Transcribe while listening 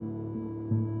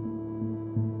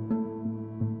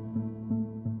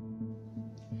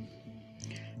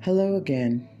Hello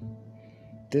again.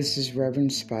 This is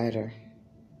Reverend Spider.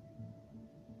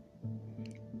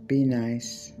 Be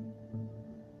nice.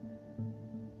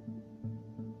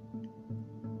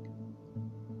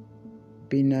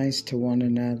 Be nice to one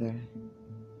another.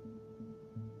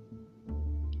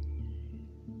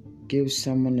 Give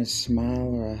someone a smile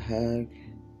or a hug.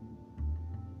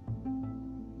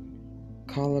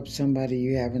 Call up somebody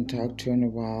you haven't talked to in a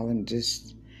while and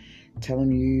just tell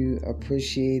them you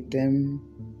appreciate them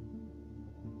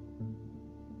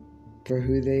for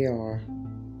who they are.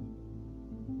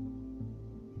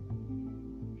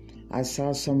 I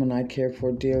saw someone I care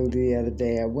for dearly the other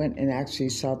day. I went and actually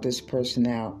sought this person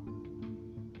out.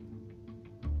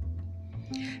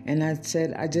 And I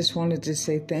said, I just wanted to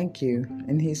say thank you.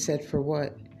 And he said, for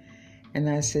what? And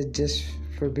I said, just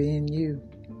for being you.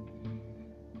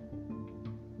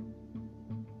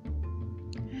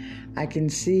 I can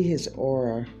see his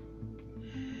aura,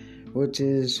 which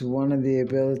is one of the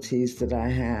abilities that I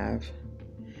have.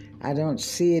 I don't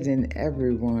see it in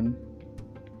everyone,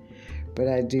 but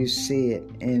I do see it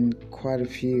in quite a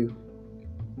few.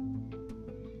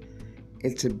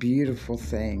 It's a beautiful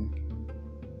thing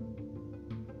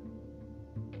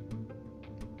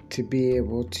to be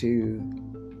able to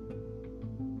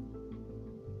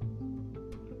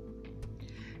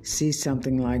see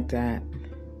something like that.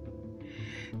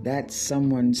 That's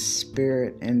someone's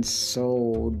spirit and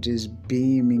soul just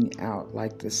beaming out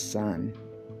like the sun.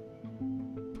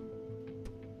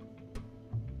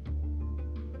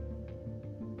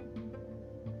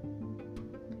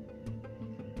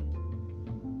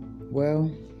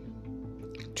 Well,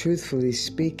 truthfully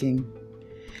speaking,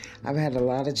 I've had a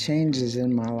lot of changes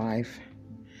in my life.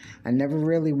 I never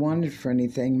really wanted for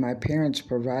anything. My parents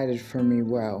provided for me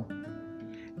well,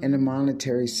 in a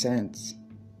monetary sense.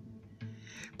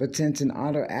 But since an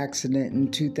auto accident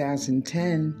in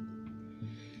 2010,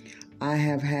 I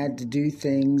have had to do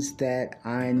things that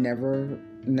I never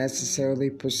necessarily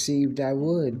perceived I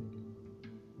would.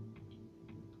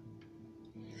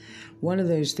 One of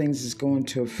those things is going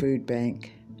to a food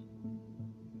bank.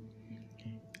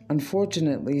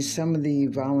 Unfortunately, some of the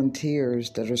volunteers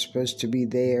that are supposed to be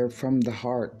there from the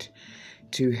heart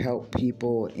to help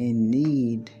people in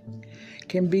need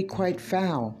can be quite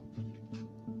foul.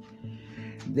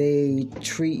 They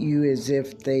treat you as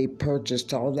if they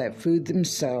purchased all that food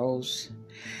themselves,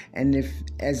 and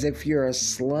as if you're a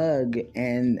slug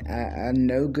and a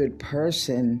no good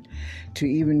person to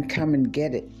even come and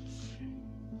get it.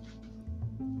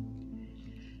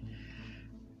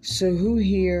 So who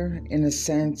here, in a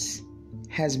sense,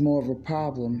 has more of a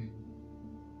problem?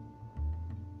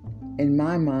 In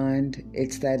my mind,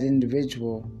 it's that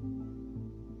individual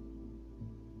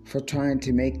for trying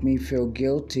to make me feel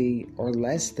guilty or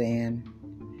less than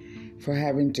for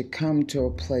having to come to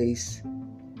a place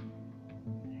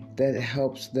that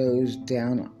helps those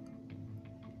down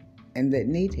and that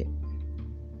need it.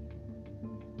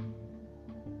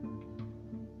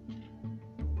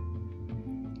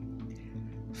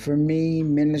 For me,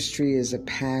 ministry is a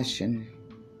passion.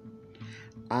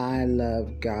 I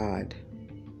love God.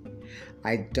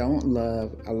 I don't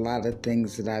love a lot of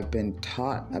things that I've been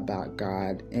taught about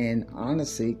God, and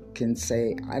honestly can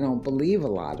say I don't believe a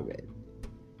lot of it.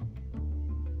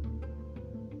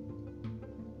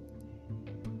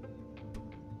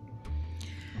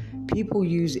 People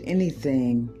use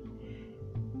anything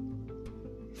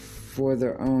for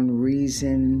their own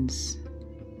reasons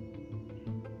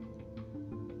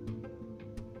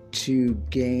to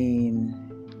gain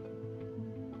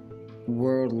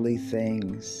worldly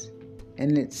things.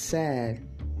 And it's sad.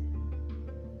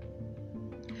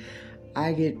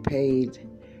 I get paid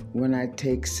when I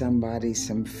take somebody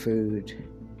some food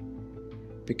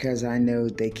because I know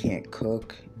they can't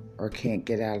cook or can't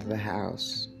get out of the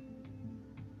house.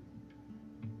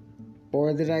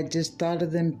 Or that I just thought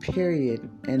of them, period,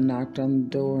 and knocked on the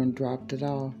door and dropped it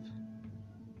off.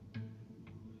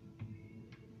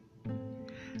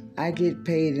 I get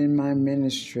paid in my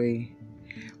ministry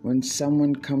when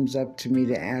someone comes up to me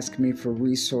to ask me for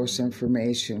resource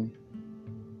information,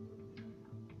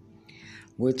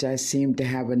 which I seem to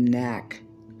have a knack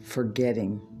for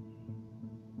getting.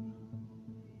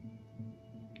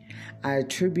 I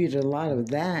attribute a lot of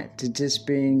that to just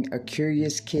being a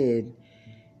curious kid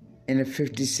in a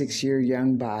 56-year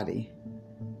young body.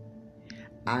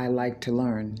 I like to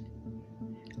learn.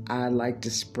 I like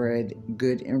to spread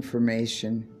good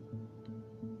information.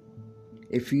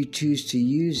 If you choose to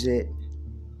use it,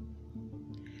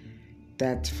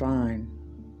 that's fine.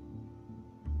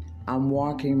 I'm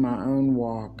walking my own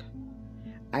walk.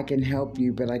 I can help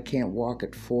you, but I can't walk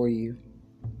it for you.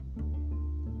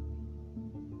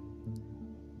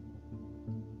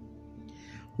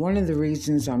 One of the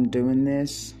reasons I'm doing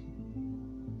this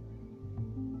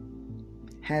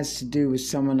has to do with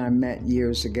someone I met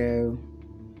years ago.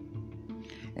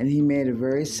 And he made a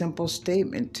very simple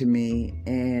statement to me,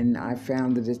 and I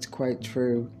found that it's quite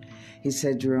true. He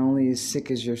said, "You're only as sick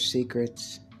as your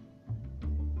secrets."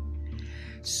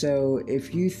 So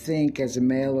if you think as a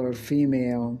male or a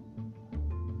female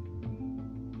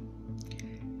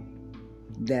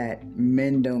that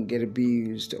men don't get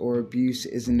abused or abuse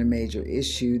isn't a major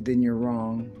issue, then you're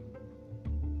wrong.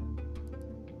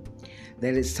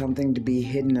 That it's something to be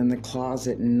hidden in the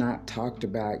closet and not talked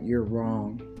about, you're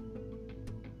wrong.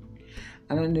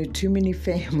 I don't know too many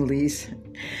families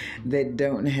that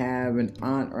don't have an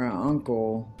aunt or an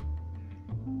uncle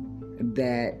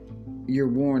that you're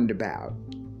warned about,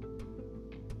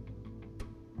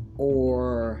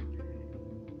 or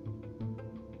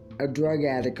a drug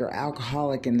addict or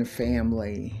alcoholic in the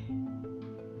family.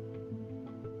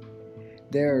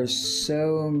 There are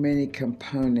so many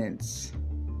components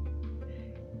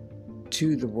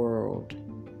to the world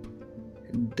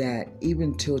that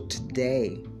even till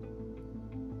today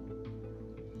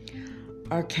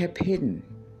are kept hidden.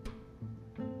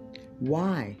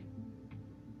 Why?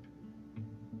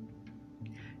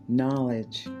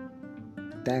 Knowledge.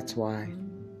 That's why.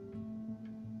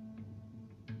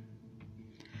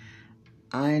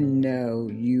 I know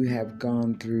you have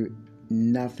gone through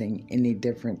nothing any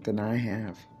different than I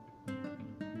have.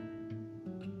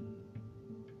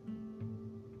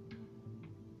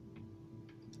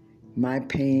 My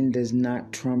pain does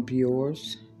not trump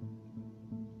yours.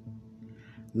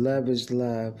 Love is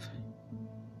love.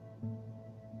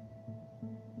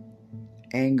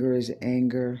 Anger is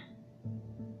anger.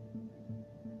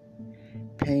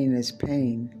 Pain is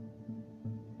pain.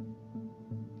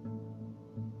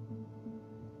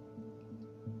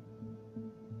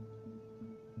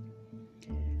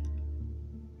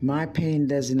 My pain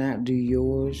does not do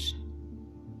yours,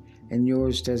 and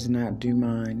yours does not do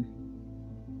mine.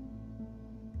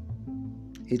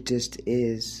 It just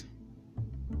is.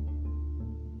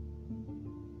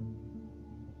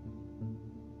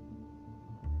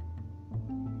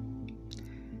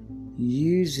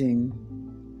 Using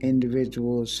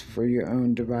individuals for your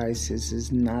own devices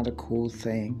is not a cool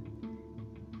thing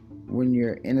when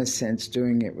you're, in a sense,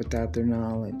 doing it without their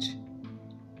knowledge.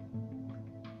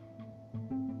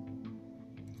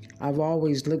 I've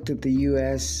always looked at the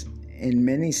U.S. in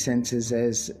many senses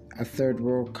as a third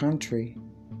world country.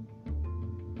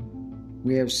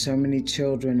 We have so many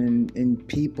children and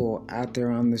people out there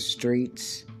on the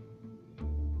streets,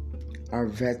 our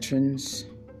veterans.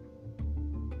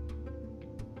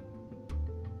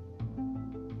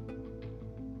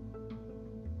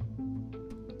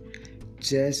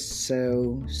 Just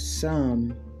so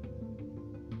some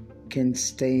can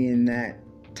stay in that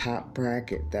top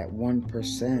bracket, that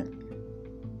 1%.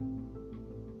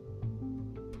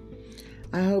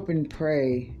 I hope and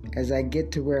pray as I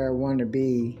get to where I want to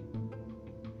be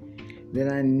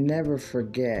that I never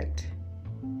forget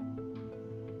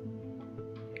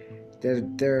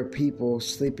that there are people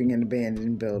sleeping in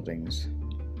abandoned buildings.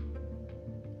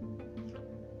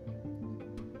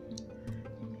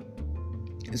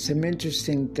 Some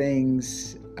interesting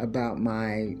things about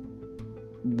my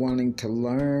wanting to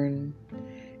learn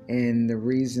and the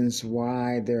reasons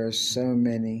why there are so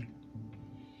many.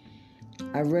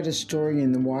 I read a story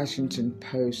in the Washington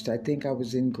Post. I think I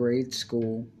was in grade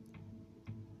school.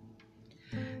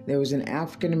 There was an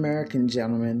African American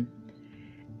gentleman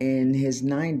in his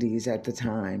 90s at the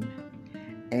time,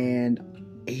 and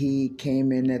he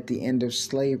came in at the end of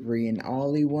slavery, and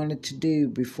all he wanted to do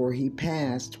before he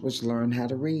passed was learn how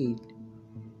to read.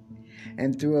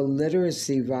 And through a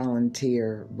literacy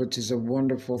volunteer, which is a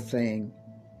wonderful thing,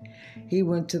 he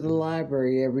went to the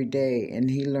library every day and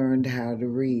he learned how to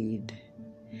read.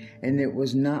 And it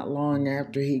was not long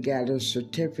after he got his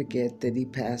certificate that he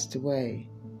passed away.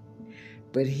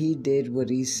 But he did what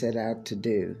he set out to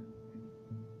do.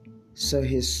 So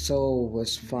his soul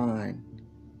was fine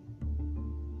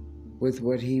with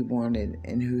what he wanted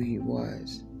and who he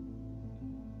was.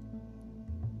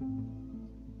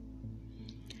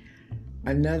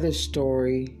 Another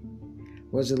story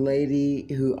was a lady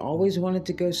who always wanted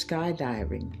to go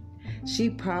skydiving. She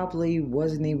probably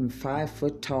wasn't even 5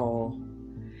 foot tall,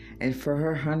 and for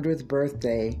her 100th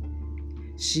birthday,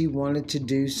 she wanted to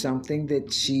do something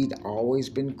that she'd always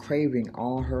been craving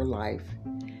all her life.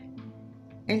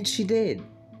 And she did.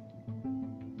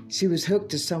 She was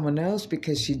hooked to someone else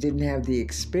because she didn't have the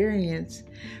experience,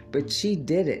 but she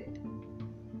did it.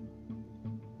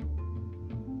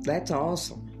 That's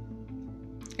awesome.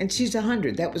 And she's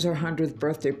 100. That was her 100th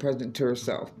birthday present to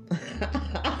herself.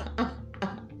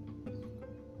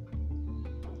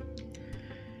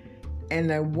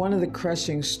 And one of the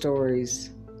crushing stories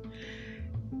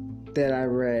that I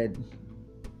read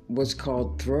was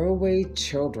called Throwaway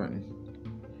Children.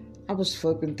 I was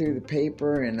flipping through the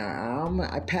paper and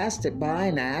I passed it by,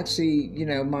 and I actually,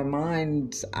 my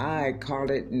mind's eye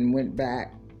caught it and went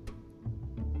back.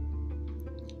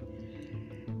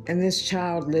 And this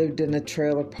child lived in a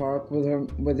trailer park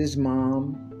with his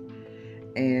mom,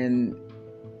 and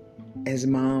his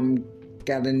mom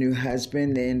got a new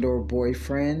husband and/or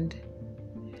boyfriend.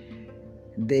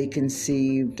 They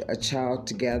conceived a child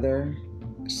together,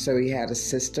 so he had a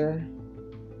sister.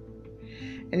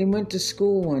 And he went to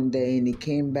school one day and he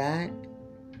came back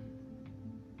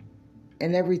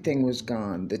and everything was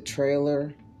gone. The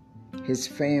trailer, his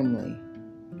family.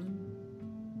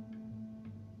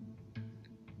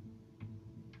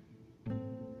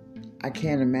 I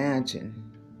can't imagine.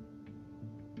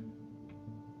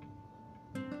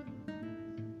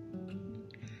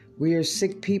 We are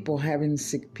sick people having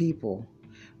sick people.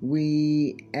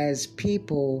 We, as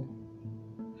people,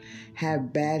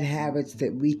 have bad habits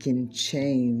that we can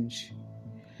change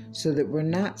so that we're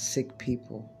not sick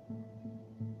people.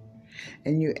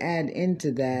 And you add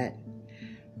into that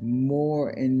more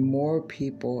and more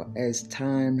people as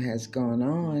time has gone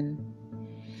on.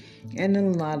 And in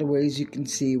a lot of ways you can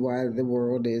see why the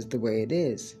world is the way it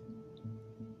is.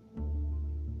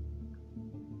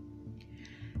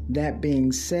 That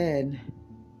being said,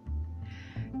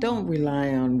 don't rely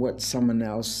on what someone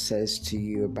else says to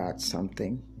you about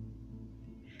something.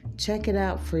 Check it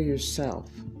out for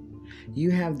yourself. You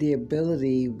have the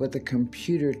ability with a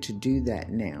computer to do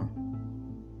that now.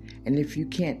 And if you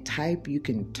can't type, you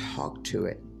can talk to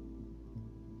it.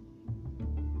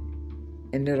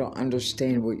 And it'll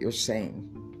understand what you're saying.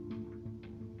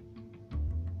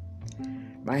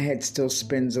 My head still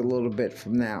spins a little bit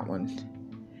from that one,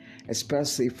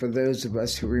 especially for those of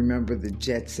us who remember the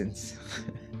Jetsons.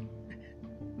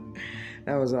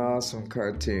 That was an awesome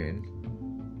cartoon.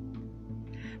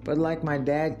 But like my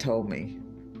dad told me,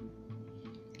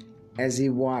 as he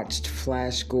watched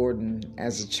Flash Gordon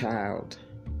as a child,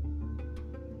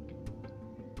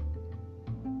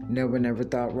 no one ever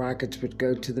thought rockets would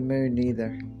go to the moon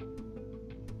either.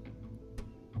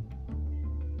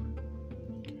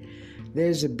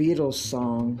 There's a Beatles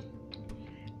song,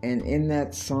 and in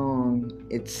that song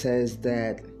it says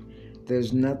that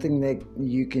there's nothing that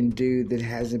you can do that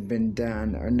hasn't been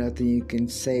done, or nothing you can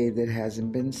say that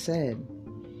hasn't been said.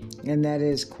 And that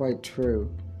is quite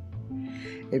true.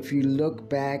 If you look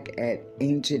back at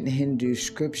ancient Hindu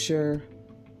scripture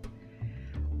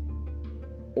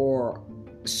or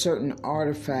certain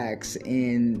artifacts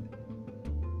in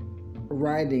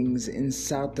writings in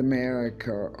South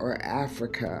America or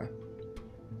Africa,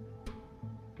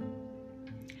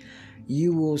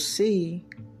 you will see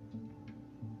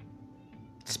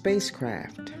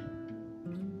spacecraft.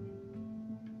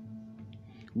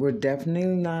 We're definitely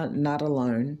not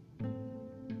alone.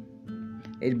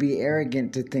 It'd be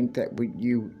arrogant to think that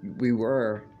we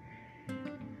were.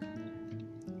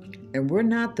 And we're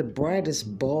not the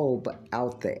brightest bulb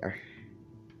out there,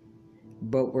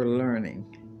 but we're learning.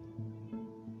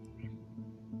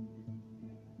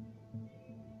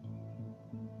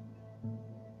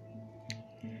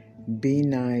 Be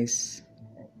nice,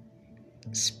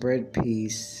 spread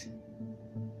peace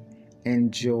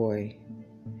and joy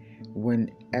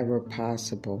whenever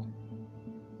possible.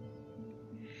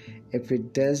 If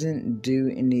it doesn't do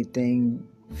anything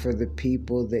for the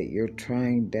people that you're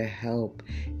trying to help,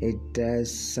 it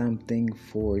does something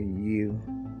for you.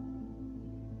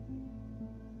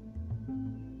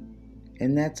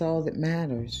 And that's all that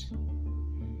matters.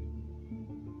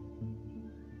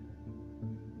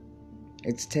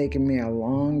 It's taken me a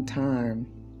long time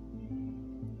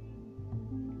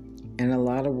and a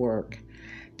lot of work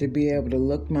to be able to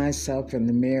look myself in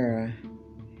the mirror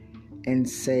and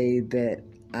say that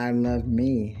I love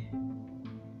me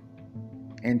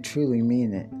and truly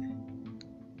mean it,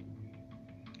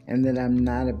 and that I'm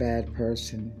not a bad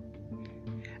person.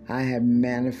 I have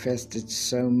manifested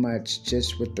so much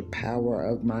just with the power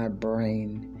of my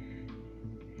brain,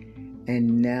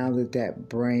 and now that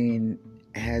brain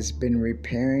has been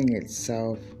repairing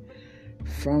itself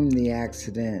from the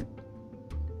accident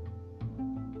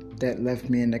that left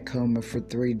me in a coma for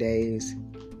 3 days,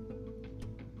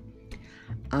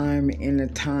 I'm in a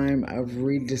time of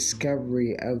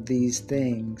rediscovery of these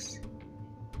things.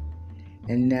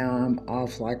 And now I'm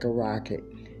off like a rocket.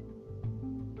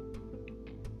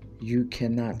 You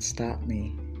cannot stop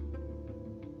me.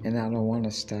 And I don't want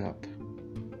to stop.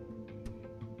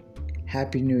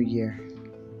 Happy New Year.